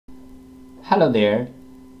Hello there.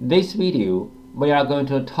 This video we are going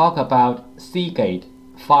to talk about Seagate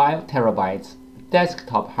 5TB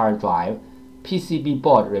desktop hard drive PCB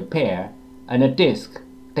board repair and disk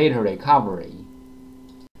data recovery.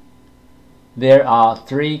 There are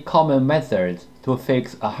three common methods to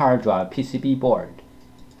fix a hard drive PCB board.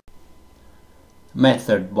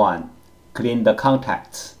 Method 1. Clean the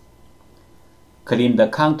contacts. Clean the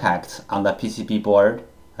contacts on the PCB board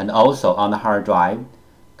and also on the hard drive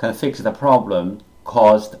can fix the problem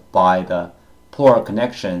caused by the poor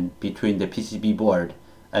connection between the PCB board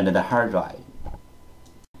and the hard drive.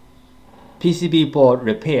 PCB board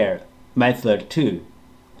repair method 2.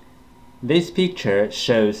 This picture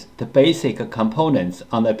shows the basic components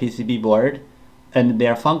on the PCB board and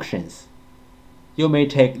their functions. You may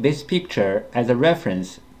take this picture as a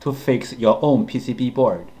reference to fix your own PCB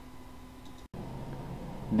board.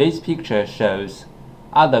 This picture shows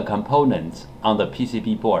other components on the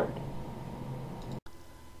PCB board.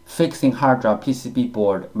 Fixing hard drive PCB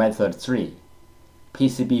board method 3.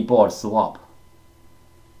 PCB board swap.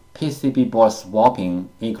 PCB board swapping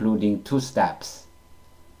including two steps.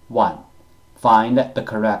 1. Find the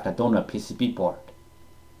correct donor PCB board.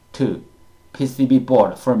 2. PCB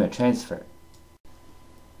board firmware transfer.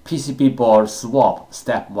 PCB board swap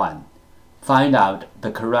step 1. Find out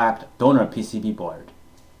the correct donor PCB board.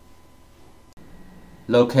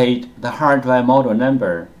 Locate the hard drive model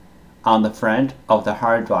number on the front of the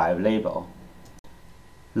hard drive label.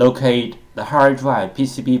 Locate the hard drive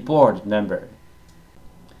PCB board number.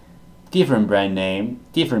 Different brand name,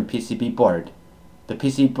 different PCB board. The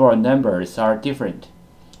PCB board numbers are different.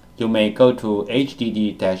 You may go to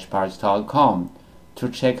hdd-parts.com to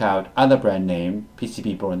check out other brand name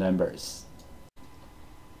PCB board numbers.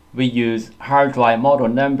 We use hard drive model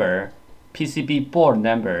number, PCB board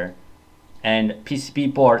number, and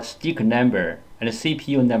PCB board sticker number and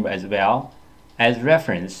CPU number as well as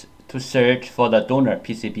reference to search for the donor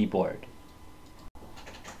PCB board.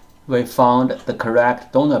 We found the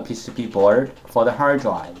correct donor PCB board for the hard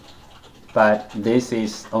drive, but this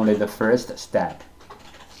is only the first step.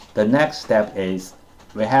 The next step is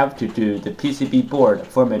we have to do the PCB board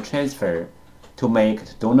firmware transfer to make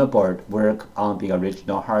the donor board work on the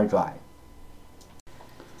original hard drive.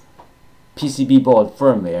 PCB board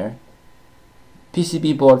firmware.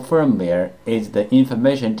 PCB board firmware is the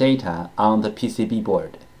information data on the PCB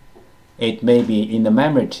board. It may be in the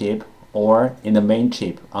memory chip or in the main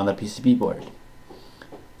chip on the PCB board.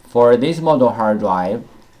 For this model hard drive,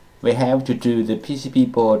 we have to do the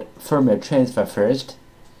PCB board firmware transfer first,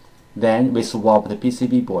 then we swap the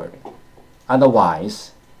PCB board.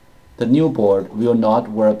 Otherwise, the new board will not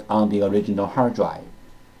work on the original hard drive.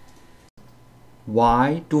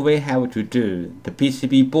 Why do we have to do the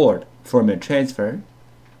PCB board firmware transfer?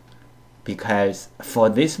 Because for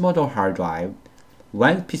this model hard drive,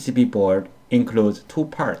 one PCB board includes two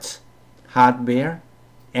parts, hardware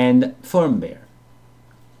and firmware.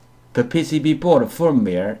 The PCB board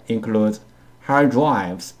firmware includes hard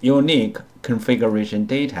drive's unique configuration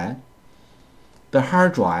data. The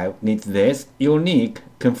hard drive needs this unique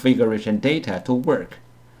configuration data to work,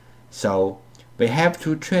 so we have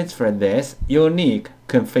to transfer this unique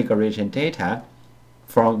configuration data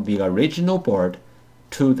from the original board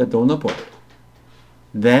to the donor board.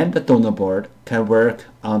 Then the donor board can work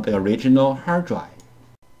on the original hard drive.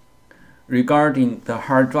 Regarding the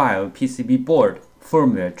hard drive PCB board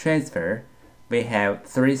firmware transfer, we have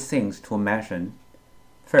three things to mention.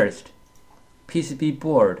 First, PCB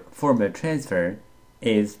board firmware transfer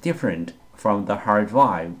is different from the hard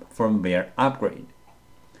drive firmware upgrade.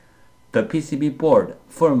 The PCB board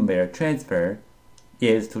firmware transfer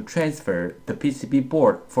is to transfer the PCB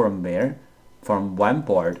board firmware from one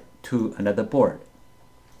board to another board.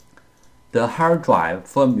 The hard drive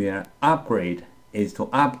firmware upgrade is to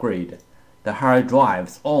upgrade the hard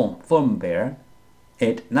drive's own firmware.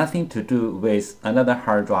 It has nothing to do with another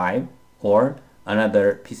hard drive or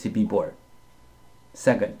another PCB board.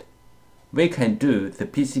 Second, we can do the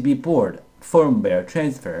PCB board firmware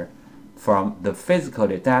transfer from the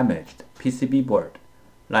physically damaged PCB board,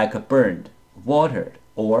 like burned, watered,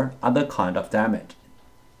 or other kind of damage.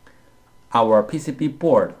 Our PCB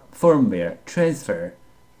board firmware transfer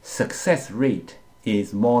success rate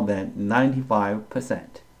is more than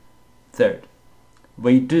 95%. Third,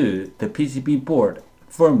 we do the PCB board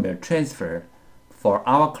firmware transfer for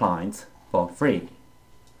our clients for free.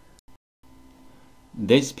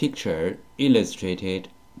 This picture illustrated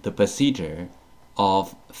the procedure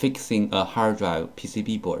of fixing a hard drive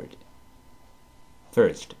PCB board.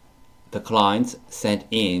 First, the clients sent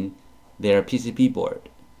in their PCB board.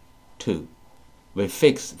 2. We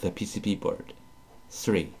fix the PCB board.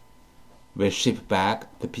 3. we ship back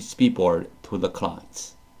the PCB board to the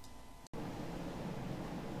clients.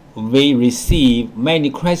 We receive many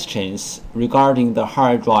questions regarding the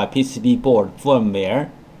hard drive PCB board firmware,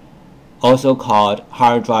 also called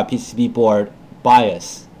hard drive PCB board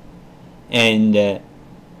BIOS, and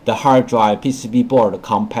the hard drive PCB board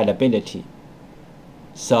compatibility.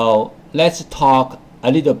 So let's talk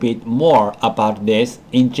a little bit more about this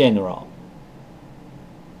in general.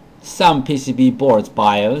 Some PCB boards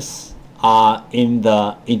BIOS are in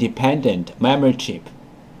the independent memory chip,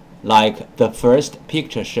 like the first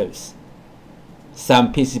picture shows.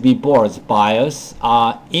 Some PCB boards BIOS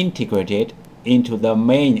are integrated into the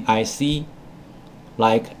main IC,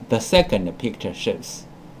 like the second picture shows.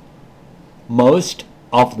 Most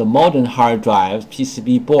of the modern hard drive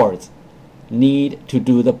PCB boards need to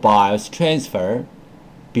do the BIOS transfer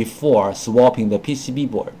before swapping the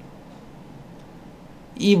PCB board.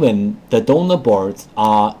 Even the donor boards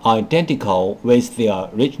are identical with the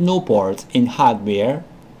original boards in hardware.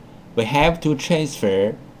 We have to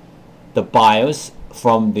transfer the BIOS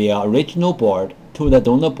from the original board to the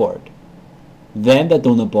donor board. Then the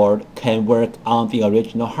donor board can work on the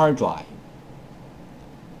original hard drive.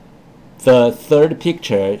 The third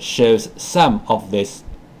picture shows some of these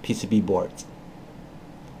PCB boards.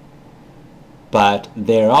 But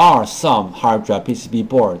there are some hard drive PCB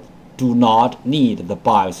boards do not need the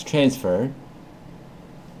BIOS transfer.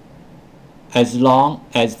 As long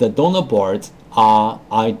as the donor boards are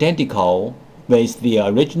identical with the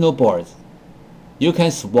original boards, you can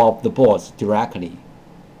swap the boards directly.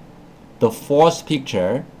 The fourth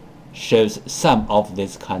picture shows some of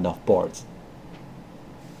these kind of boards.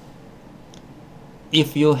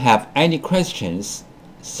 If you have any questions,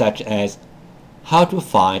 such as how to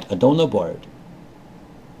find a donor board,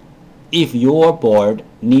 if your board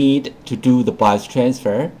need to do the BIOS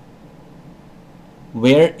transfer,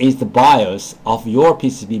 where is the BIOS of your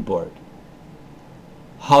PCB board?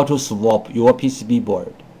 How to swap your PCB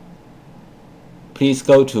board? Please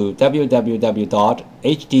go to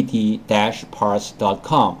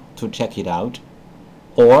www.hdd-parts.com to check it out,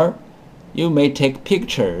 or you may take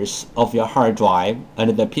pictures of your hard drive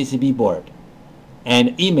and the PCB board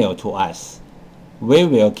and email to us. We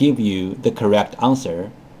will give you the correct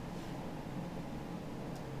answer.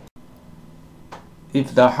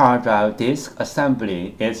 If the hard drive disk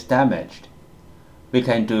assembly is damaged, we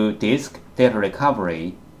can do disk data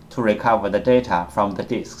recovery to recover the data from the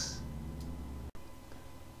disks.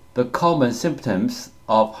 The common symptoms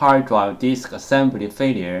of hard drive disk assembly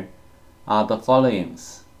failure are the following.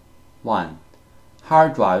 1.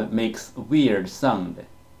 Hard drive makes weird sound.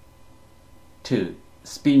 2.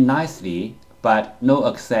 Spin nicely but no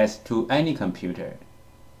access to any computer.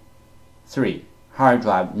 3. Hard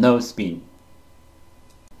drive no spin.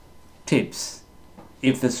 Tips: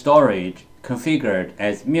 if the storage configured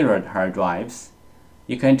as mirrored hard drives,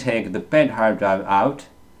 you can take the bad hard drive out,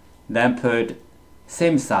 then put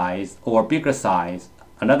same size or bigger size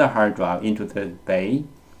another hard drive into the bay,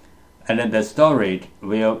 and then the storage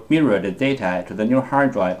will mirror the data to the new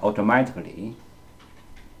hard drive automatically.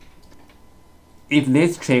 If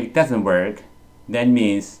this trick doesn't work, that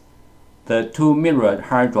means the two mirrored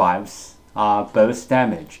hard drives are both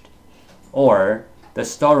damaged, or the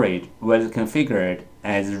storage was configured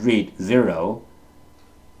as read 0.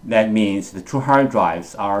 That means the two hard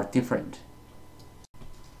drives are different.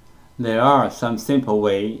 There are some simple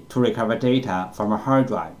ways to recover data from a hard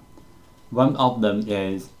drive. One of them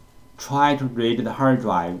is try to read the hard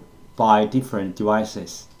drive by different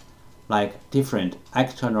devices, like different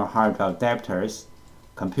external hard drive adapters,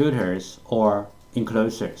 computers, or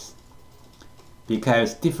enclosures.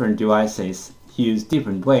 Because different devices use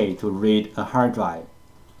different way to read a hard drive,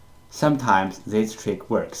 sometimes this trick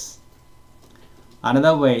works.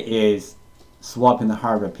 Another way is swapping the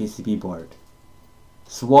hardware PCB board.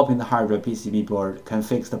 Swapping the hardware PCB board can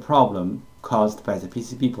fix the problem caused by the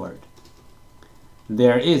PCB board.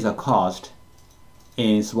 There is a cost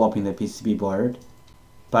in swapping the PCB board,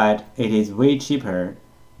 but it is way cheaper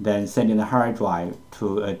than sending the hard drive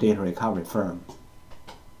to a data recovery firm.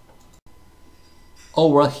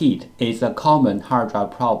 Overheat is a common hard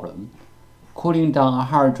drive problem. Cooling down a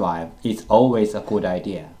hard drive is always a good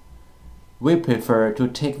idea. We prefer to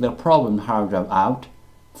take the problem hard drive out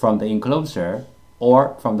from the enclosure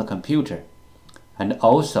or from the computer, and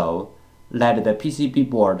also let the PCB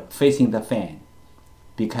board facing the fan,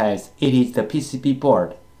 because it is the PCB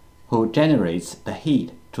board who generates the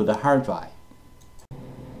heat to the hard drive.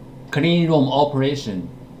 Clean room operation.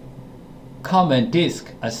 Common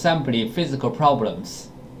disk assembly physical problems: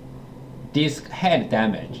 disk head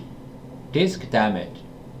damage, disk damage,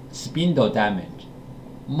 spindle damage,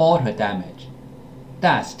 motor damage,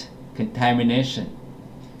 dust contamination.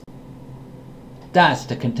 Dust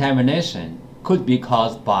contamination could be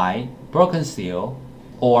caused by broken seal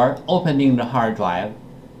or opening the hard drive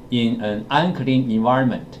in an unclean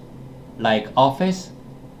environment, like office,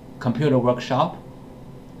 computer workshop.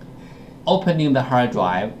 Opening the hard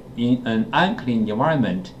drive in an unclean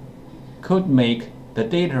environment could make the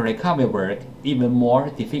data recovery work even more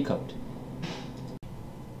difficult.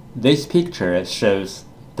 This picture shows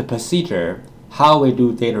the procedure how we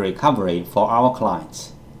do data recovery for our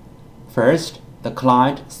clients. First, the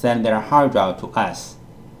client sends their hard drive to us.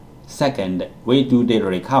 Second, we do data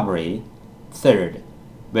recovery. Third,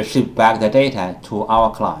 we ship back the data to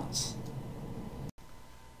our clients.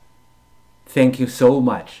 Thank you so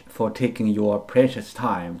much for taking your precious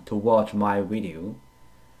time to watch my video.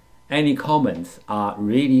 Any comments are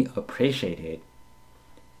really appreciated.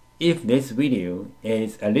 If this video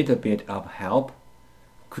is a little bit of help,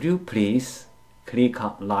 could you please click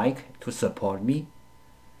on like to support me?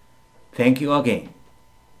 Thank you again.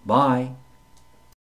 Bye.